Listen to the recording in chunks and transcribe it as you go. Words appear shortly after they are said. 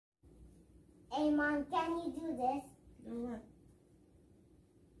Hey Mom, can you do this? Do what?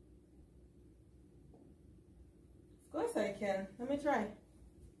 Of course I can. Let me try.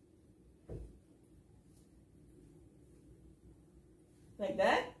 Like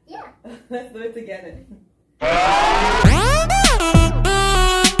that? Yeah. Let's do it together.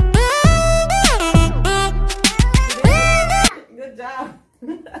 Good job.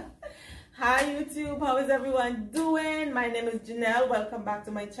 Hi YouTube, how is everyone doing? My name is Janelle. Welcome back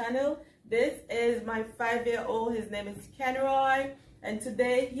to my channel. This is my 5-year-old. His name is Kenroy, and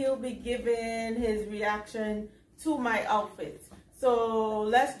today he'll be giving his reaction to my outfit. So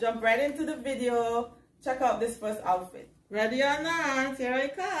let's jump right into the video. Check out this first outfit. Ready or not? Here I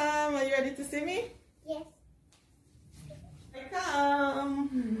come. Are you ready to see me? Yes. Here I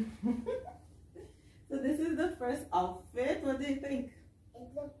come. So this is the first outfit. What do you think? It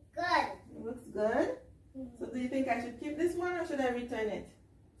looks good. It looks good. So do you think I should keep this one or should I return it?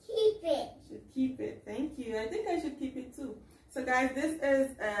 Keep it. Should keep it. Thank you. I think I should keep it too. So guys, this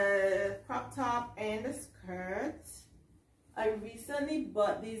is a crop top and a skirt. I recently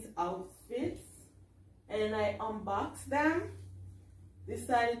bought these outfits and I unboxed them.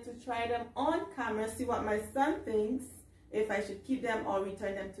 Decided to try them on camera, see what my son thinks, if I should keep them or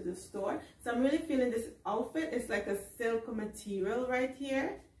return them to the store. So I'm really feeling this outfit. It's like a silk material right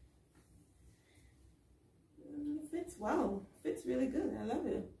here. Fits well. Fits really good. I love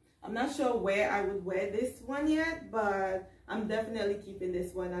it. I'm not sure where I would wear this one yet, but I'm definitely keeping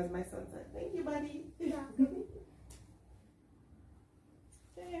this one, as my son said. Thank you, buddy. Yeah.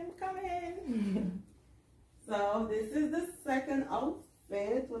 Okay, I'm coming. So this is the second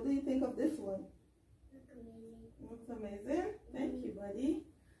outfit. What do you think of this one? Looks amazing. Looks amazing. Thank you, buddy.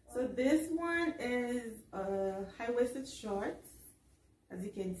 So this one is high-waisted shorts, as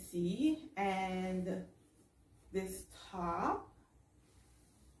you can see, and this top.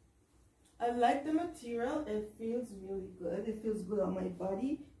 I like the material. It feels really good. It feels good on my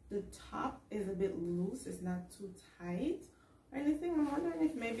body. The top is a bit loose. It's not too tight or anything. I'm wondering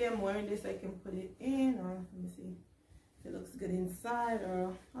if maybe I'm wearing this, I can put it in, or let me see if it looks good inside,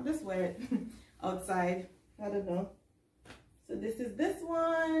 or I'll just wear it outside. I don't know. So this is this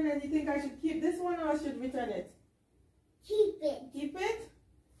one, and you think I should keep this one or I should return it? Keep it. Keep it?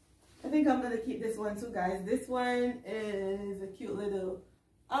 I think I'm gonna keep this one too, guys. This one is a cute little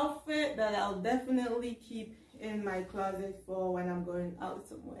outfit that I'll definitely keep in my closet for when I'm going out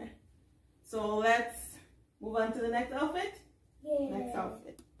somewhere. So let's move on to the next outfit. Yeah. Next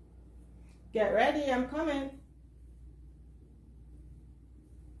outfit. Get ready, I'm coming.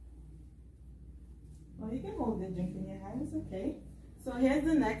 Well, you can hold the drink in your hands, okay? So here's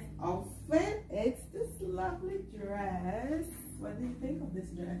the next outfit. It's this lovely dress. What do you think of this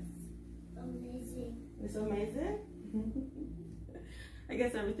dress? Amazing. It's amazing. I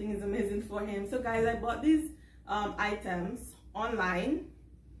guess everything is amazing for him. So guys, I bought these items online,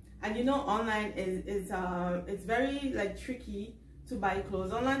 and you know, online is it's very like tricky to buy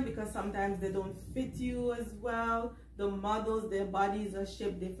clothes online because sometimes they don't fit you as well. The models, their bodies are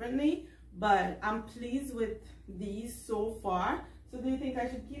shaped differently, but I'm pleased with these so far. So do you think I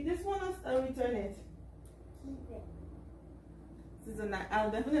should keep this one or return it? Keep it. This is a nice,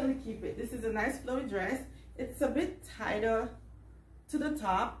 I'll definitely keep it. This is a nice flowy dress. It's a bit tighter to the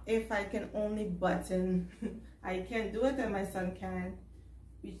top. If I can only button, I can't do it, and my son can't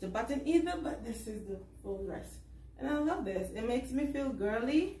reach the button either, but this is the full dress. And I love this. It makes me feel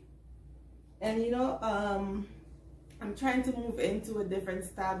girly. And you know, I'm trying to move into a different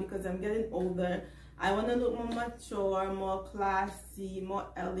style because I'm getting older. I want to look more mature, more classy, more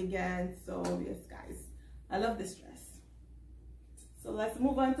elegant. So yes, guys, I love this dress. So let's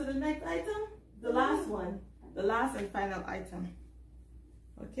move on to the next item, the last one, the last and final item.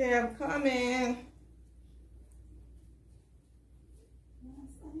 Okay, I'm coming.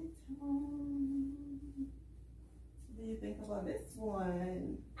 Last item. What do you think about this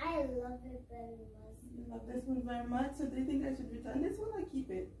one? I love it very much. You love this one very much. So do you think I should return this one or keep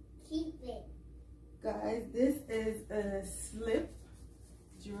it? Keep it. Guys, this is a slip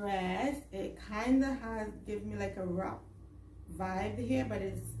dress. It kind of has give me like a wrap vibe here, but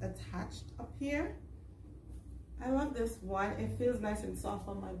it's attached up here. I love this one. It feels nice and soft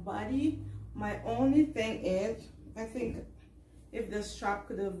on my body. My only thing is, I think if the strap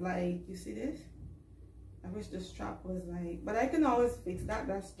could have, like, you see this? I wish the strap was like, but I can always fix that.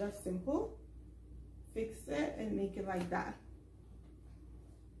 That's simple. Fix it and make it like that.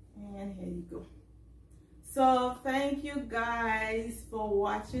 And here you go. So thank you guys for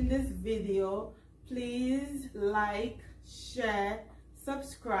watching this video. Please like, share,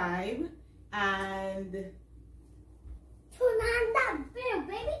 subscribe, and Turn on that bell,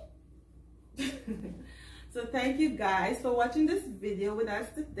 baby. So thank you guys for watching this video with us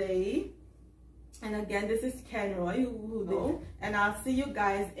today. And again, this is Kenroy who did, and I'll see you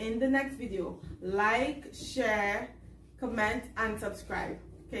guys in the next video. Like, share, comment, and subscribe.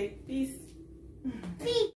 Okay, peace. Peace.